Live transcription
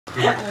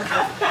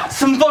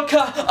Some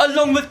vodka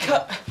along with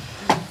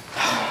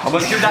I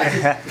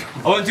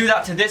won't do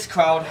that to this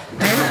crowd.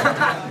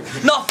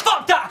 No,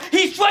 fuck that!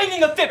 He's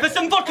draining a fit, but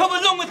some vodka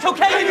along with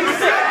cocaine and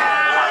sick.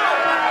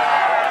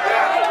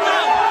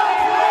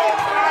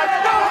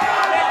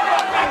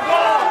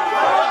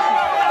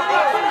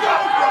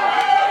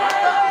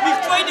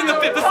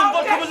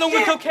 Along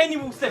with cocaine, you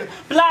will say,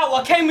 Blow,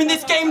 I came in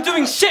this game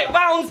doing shit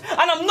rounds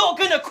and I'm not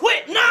gonna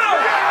quit now!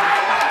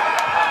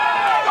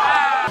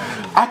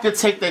 I could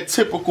take that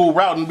typical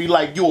route and be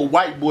like, you a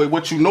white boy,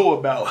 what you know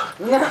about?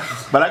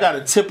 But I got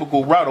a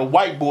typical route, a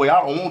white boy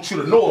I don't want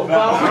you to know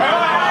about.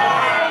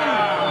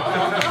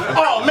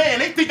 Oh man,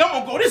 they think I'm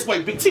gonna go this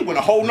way. Big T went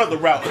a whole nother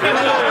route.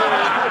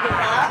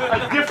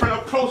 A different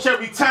approach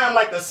every time,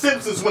 like the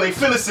Simpsons when they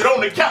finish it on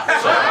the couch.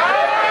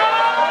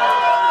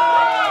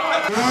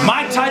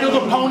 My titled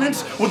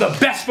opponents were the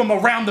best from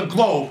around the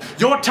globe.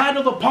 Your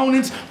titled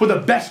opponents were the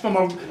best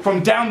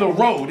from down the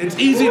road. It's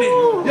easy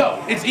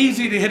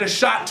to hit a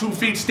shot 2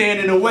 feet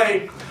standing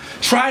away.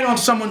 Try it on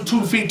someone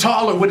 2 feet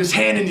taller with his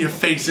hand in your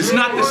face. It's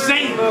not the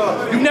same.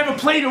 You never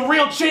played a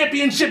real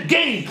championship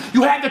game.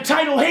 You had the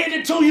title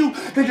handed to you,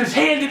 then just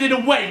handed it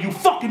away. You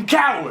fucking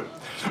coward.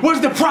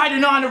 Where's the pride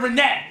and honor in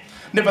that?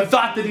 Never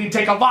thought that he'd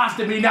take a loss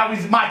to me. Now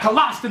he's my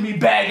colostomy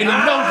bag and he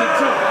knows it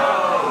too.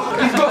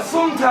 He's got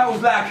some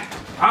titles like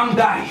I'm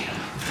dying.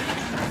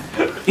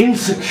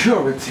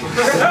 Insecurity.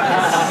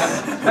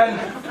 And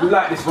we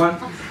like this one.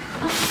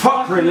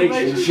 Fuck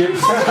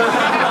relationships.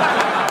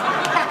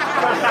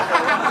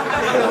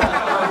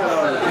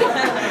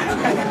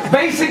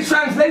 Basic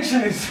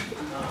translation is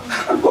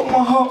I've got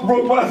my heart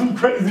broke by some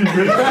crazy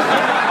bitch.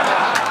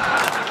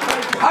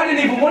 I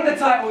didn't even want the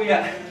title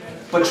yet.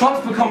 But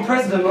Trump's become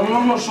president and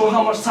I'm not sure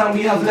how much time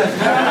we have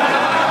left.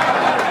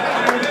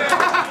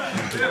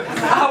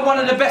 I had one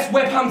of the best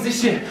webcams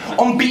this year.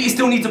 On beat, you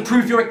still need to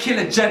prove you're a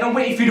killer, Jen. I'm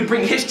waiting for you to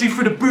bring history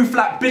through the booth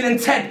like Bill and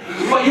Ted.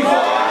 But you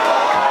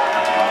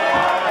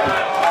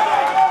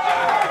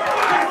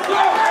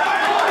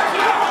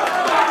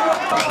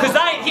Cause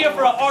I ain't here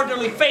for an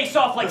orderly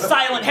face-off like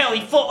Silent Hill.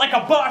 He float like a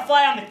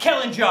butterfly on the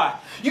killing jar.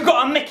 You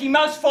got a Mickey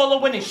Mouse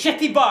following in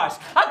shitty bars.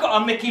 I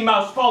got a Mickey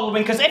Mouse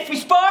following, cause if we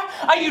spar,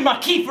 I use my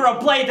key for a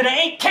blade and it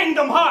ain't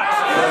Kingdom Hearts.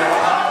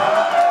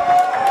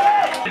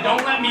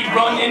 Don't let me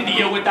run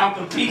India without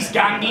the peace,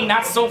 Gandhi.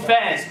 Not so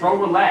fast, bro,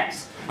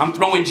 relax. I'm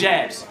throwing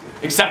jabs,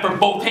 except for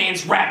both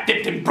hands wrapped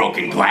dipped in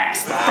broken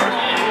glass.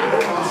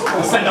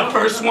 Send the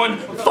first one,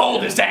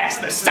 fold his ass.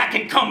 The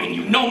second coming,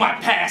 you know my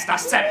past. I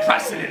set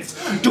precedents,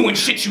 doing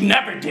shit you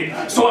never did.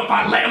 So if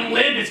I let him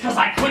live, it's cause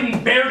I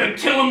couldn't bear to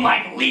kill him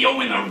like Leo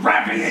in The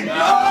Revenant.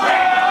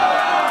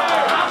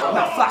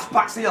 Now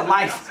flashbacks of your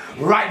life,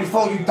 right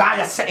before you die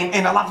are setting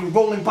in. I'll have you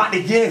rolling back the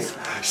years,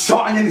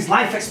 shortening his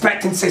life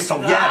expectancy. So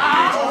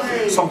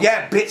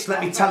yeah, bitch,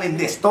 let me tell him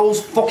this.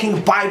 Those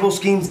fucking Bible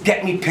schemes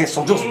get me pissed.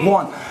 So just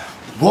one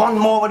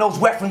more of those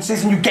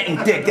references and you're getting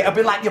digged. It'll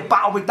be like your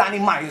battle with Danny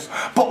Myers,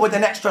 but with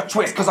an extra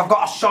twist, cause I've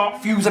got a sharp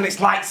fuse and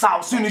it's lights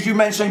out. Soon as you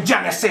mention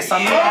Genesis,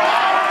 Let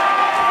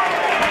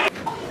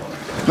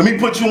me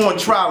put you on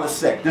trial a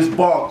sec, this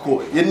bar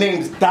court. Your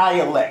name's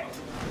Dialect.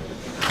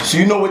 So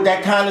you know what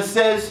that kind of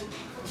says?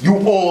 You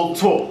all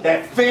talk.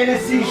 That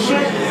fantasy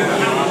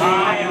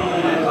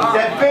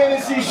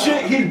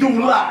shit, he do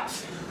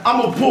lots.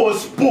 I'm a poor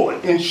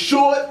sport. In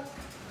short,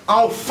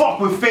 I don't fuck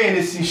with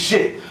fantasy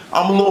shit.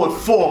 I'm Lord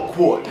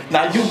Forecourt.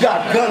 Now you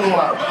got gun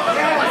love.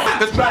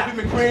 That's driving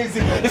me crazy.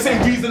 This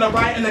ain't reason I'm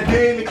writing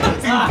again.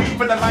 See you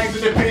deep in the lines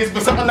of the biz,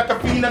 but something like a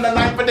fiend in the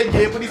life of the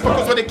year. But these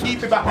fuckers wanna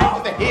keep it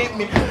behind they hit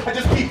me. I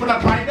just keep it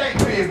on right, they ain't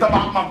pissed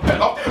about my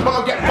fellow. I'm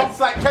gonna get fucked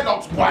like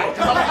Kellogg's white.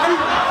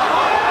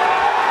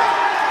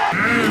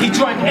 He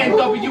joined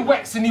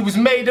NWX and he was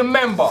made a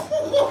member.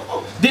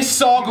 This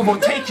saga will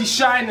take his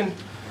shine and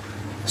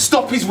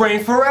stop his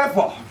reign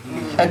forever.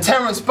 And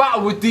Terrence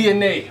battled with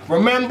DNA,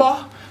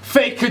 remember?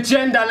 Fake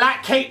agenda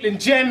like Caitlyn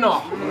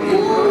Jenner.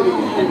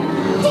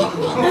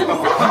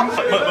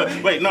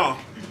 Wait, no.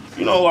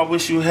 You know, I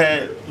wish you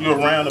were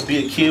around to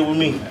be a kid with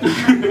me.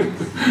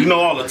 You know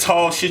all the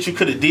tall shit you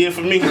could have did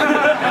for me? I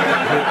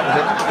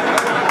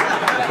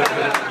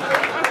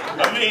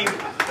mean,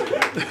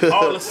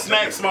 all the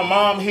snacks my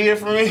mom hid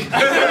for me.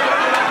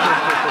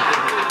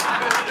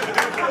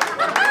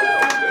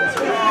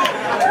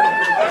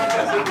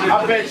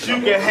 I bet you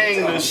can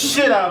hang the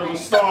shit out of a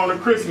star on a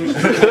Christmas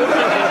tree.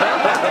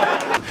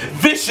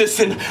 Vicious,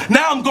 and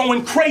now I'm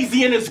going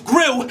crazy in his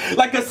grill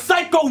like a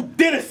psycho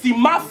dinner. See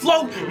my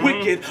flow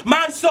wicked,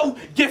 mine so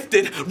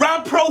gifted,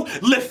 rhyme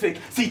prolific.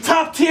 See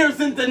top tiers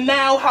in the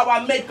now, how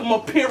I make them a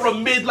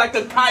pyramid like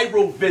a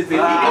Cairo visit.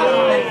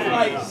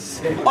 Oi,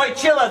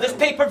 Chilla, this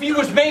pay-per-view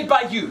was made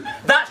by you.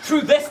 That's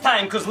true this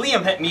time, cause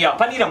Liam hit me up.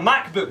 I need a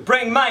MacBook,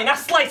 bring mine. I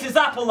slice his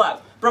apple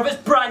out. Bro, it's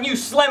brand new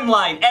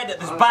Slimline, edit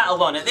this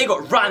battle on it. They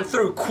got ran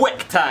through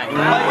quick time.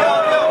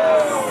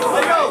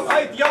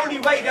 Hey, the only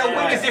way they'll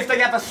win is if they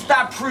have a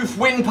stab-proof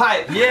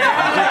windpipe. Yeah.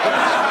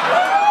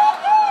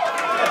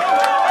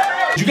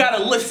 You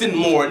gotta listen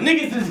more.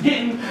 Niggas is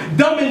getting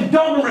dumb and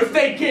dumber if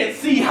they can't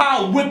see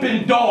how I'm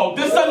whipping dog.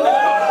 This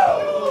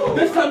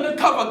this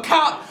undercover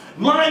cop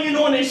lying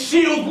on his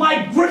shield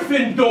like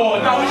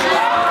Gryffindor.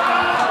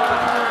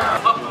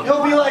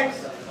 He'll be like,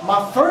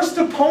 my first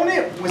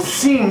opponent was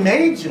C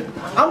major.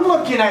 I'm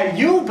looking at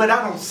you, but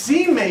I don't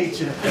see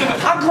major.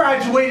 I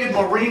graduated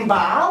marine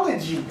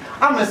biology.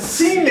 I'm a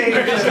C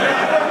major.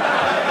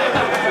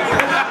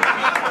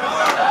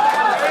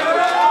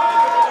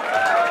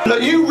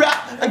 Look, you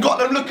rap and got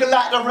them looking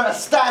like they're at a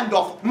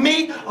standoff.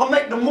 Me, I'll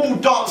make them all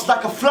dance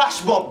like a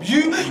flash mob.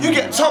 You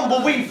get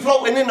tumbleweed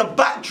floating in the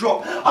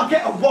backdrop. I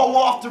get a woe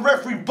after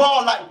every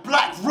bar like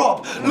Black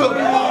Rob. Look.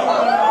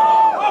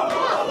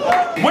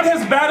 What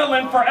has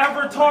battling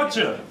forever taught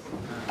you?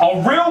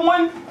 A real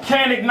one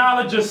can't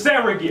acknowledge a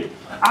surrogate.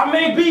 I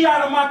may be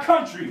out of my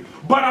country,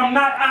 but I'm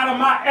not out of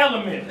my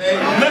element.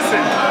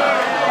 Listen.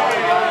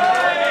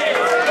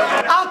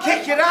 I'll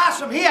kick your ass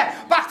from here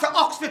back to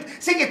Oxford.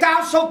 Sing it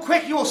down so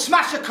quick you will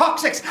smash your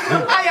coccyx.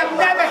 I have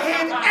never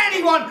heard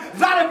anyone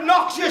that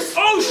obnoxious.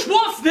 Oh,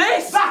 what's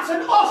this? That's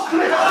an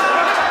ostrich.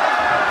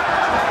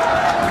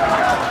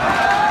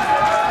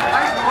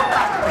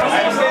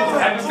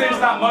 Ever since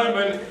that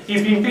moment,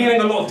 he's been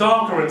feeling a lot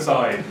darker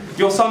inside.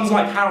 Your son's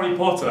like Harry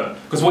Potter,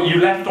 because what you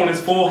left on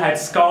his forehead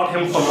scarred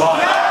him for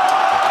life.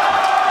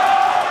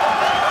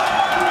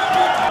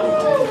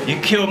 You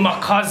killed my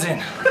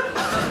cousin,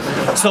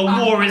 so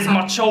war is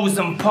my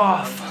chosen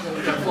path.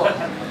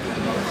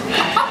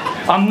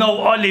 I'm no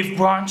olive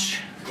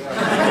branch,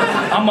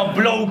 I'm a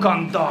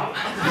blowgun dart,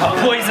 a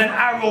poison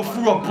arrow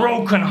through a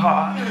broken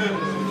heart.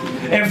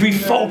 Every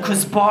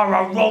focus bar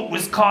I wrote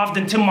was carved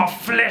into my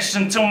flesh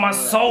until my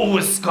soul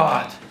was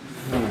scarred.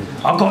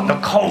 I got the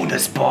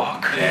coldest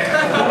bark.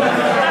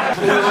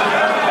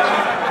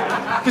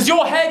 Because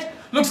your head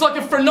looks like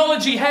a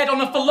phrenology head on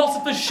a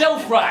philosopher's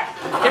shelf rack.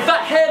 If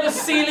that hairless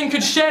ceiling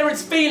could share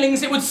its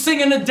feelings, it would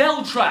sing an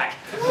Adele track.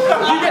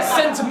 You get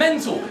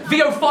sentimental.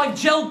 VO5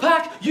 gel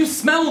pack, you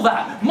smell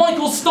that.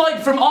 Michael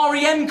Stipe from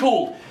REM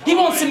called. He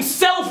wants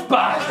himself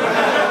back.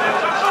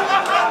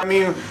 I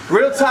mean,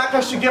 real talk,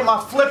 I should get my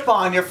flip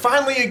on. You're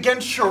finally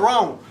against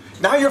Sharon.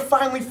 Now you're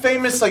finally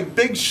famous like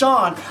Big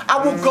Sean. I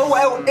will go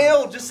out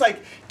ill just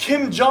like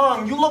Kim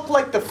Jong. You look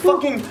like the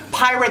fucking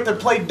pirate that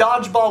played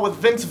dodgeball with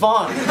Vince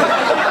Vaughn.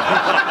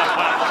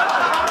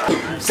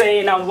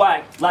 Saying I'm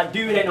white, like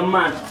dude ain't a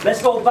man.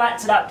 Let's go back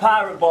to that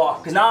pirate bar,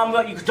 because now I'm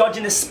you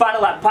dodging this spanner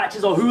like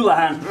Patches or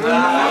Houlihan.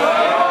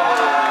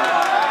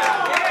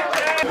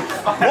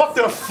 What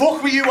the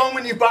fuck were you on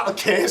when you battled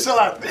Casey,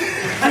 lad?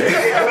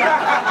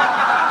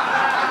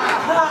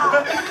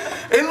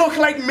 It looked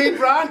like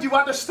mid-round you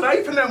had a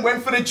stripe and then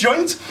went for a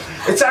joint.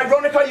 It's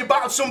ironic how you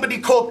battled somebody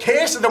called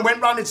Casey and then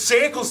went round in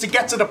circles to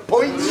get to the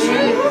point.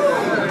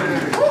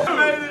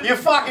 You're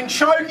fucking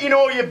choking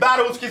all your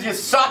battles because you're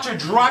such a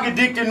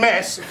drug-addicted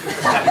mess.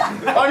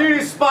 I knew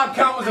this spot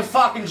count was a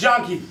fucking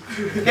junkie.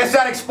 Guess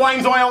that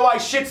explains why I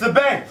always shits the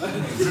bed.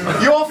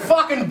 Your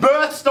fucking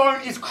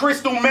birthstone is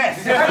crystal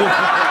meth.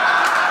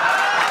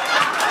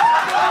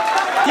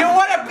 You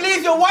want to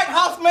please your White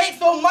House mate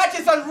so much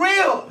it's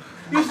unreal.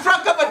 You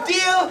struck up a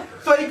deal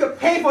so you could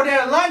pay for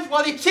their lunch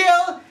while you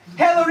chill.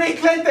 Hillary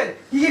Clinton,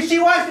 she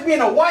wants to be in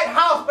the White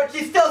House, but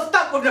she's still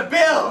stuck with the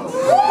bills.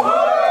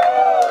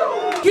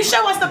 You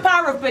show us the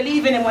power of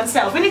believing in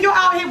oneself. And if you're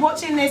out here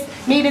watching this,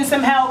 needing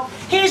some help,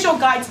 here's your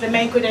guide to the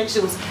main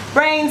credentials.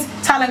 Brains,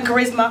 talent,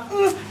 charisma,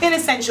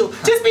 inessential.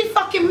 Just be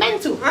fucking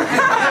mental.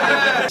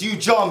 You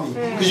jar me,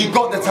 because you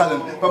got the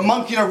talent, but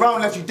monkeying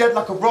around left you dead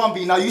like a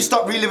Rambi. Now you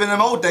start reliving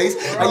them old days,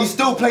 and you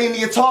still playing the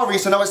Atari,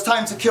 so now it's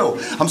time to kill.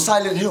 I'm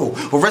Silent Hill,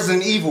 or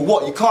Resident Evil,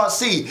 what? You can't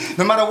see.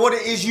 No matter what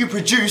it is you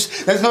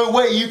produce, there's no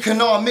way you can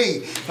harm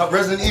me. Like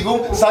Resident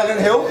Evil,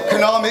 Silent Hill,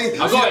 Konami.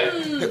 I got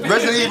it.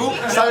 Resident Evil,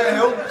 Silent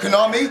Hill,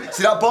 Konami.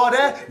 See that bar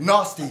there?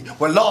 Nasty.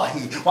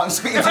 Wallahi. What I'm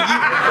spitting to you.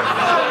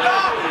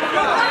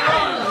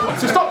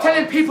 So stop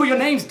telling people your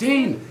name's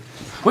Dean.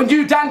 When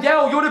you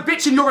Danielle, you're the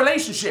bitch in your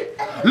relationship.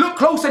 Look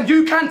close and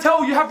you can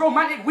tell you have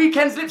romantic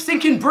weekends, lip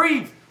syncing,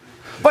 breathe.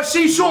 But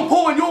she's Sean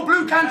Paul and you're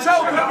Blue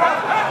Cantrell.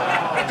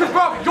 Because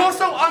bruv, you're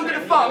so under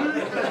the thumb.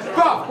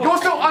 Bruv,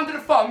 you're so under the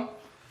thumb.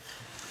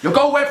 You'll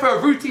go away for a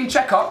routine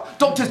checkup,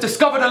 doctors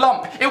discovered a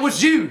lump. It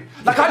was you.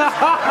 Like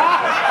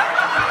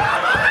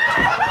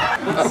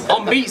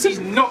On beats, he's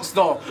nuts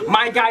though.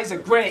 My guys are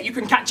great. You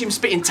can catch him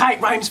spitting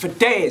tight rhymes for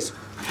days.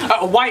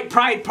 At a white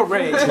pride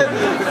parade.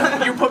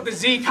 You put the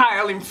Z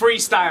Kyle in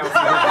freestyle.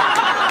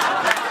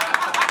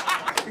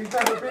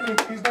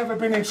 He's never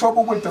been in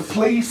trouble with the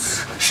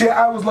police. Shit,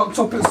 I was locked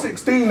up at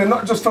 16 and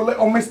not just for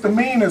little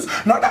misdemeanors.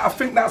 Not that I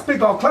think that's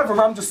big or clever,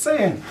 I'm just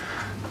saying.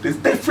 There's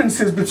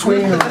differences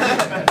between us.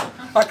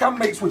 Like I'm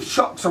mates with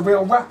Shock's a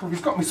real rapper.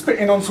 He's got me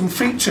spitting on some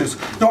features.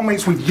 You're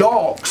mates with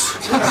Yorks.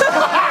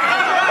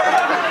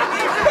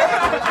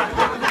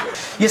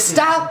 You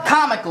style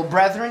comical,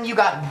 brethren. You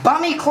got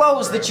bummy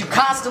clothes that you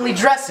constantly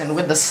dress in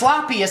with the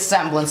sloppiest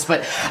semblance,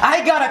 but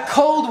I got a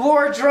cold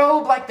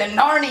wardrobe like the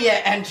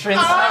Narnia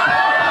entrance.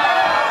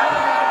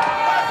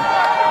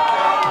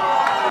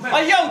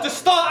 Hey yo, to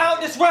start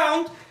out this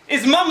round,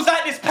 his mum's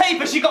at this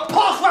paper, she got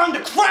passed round the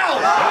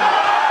crowd!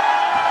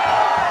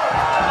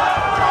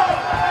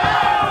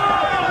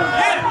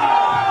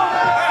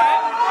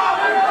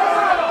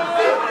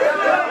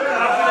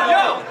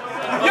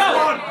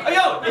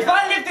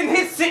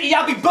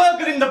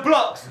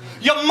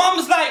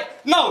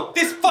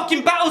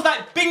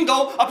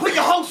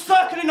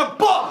 in a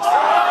box!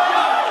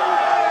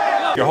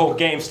 Your whole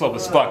game's slow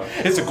as fuck.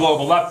 It's a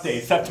global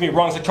update. Steps me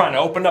wrong's like trying to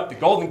open up the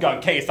golden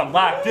gun case. I'm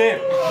locked in.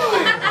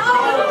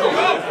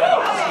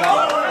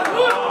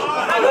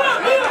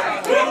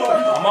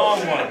 I'm on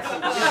one.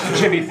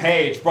 Jimmy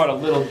Page brought a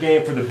little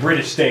game for the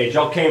British stage.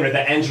 Y'all came to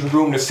the engine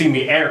room to see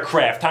me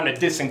aircraft. Time to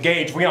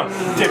disengage. We on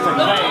different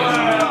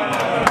lanes.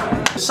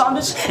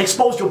 Sanders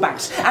exposed your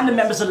banks and the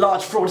members of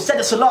large fraud. Said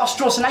it's the last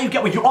straw, so now you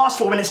get what you asked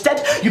for, and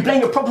instead you blame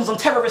your problems on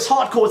terrorist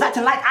hardcores,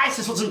 acting like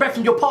ISIS wasn't breath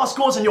from your past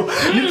scores, and your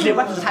nuclear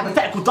weapons and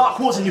hypothetical dark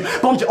wars, and you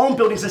bombed your own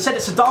buildings and said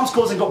it's Saddam's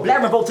cause, and got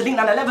Blair involved to link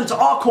 9/11 to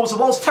our cause. The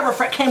world's terror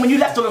threat came when you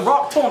left all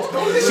Iraq torn.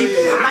 See,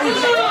 now you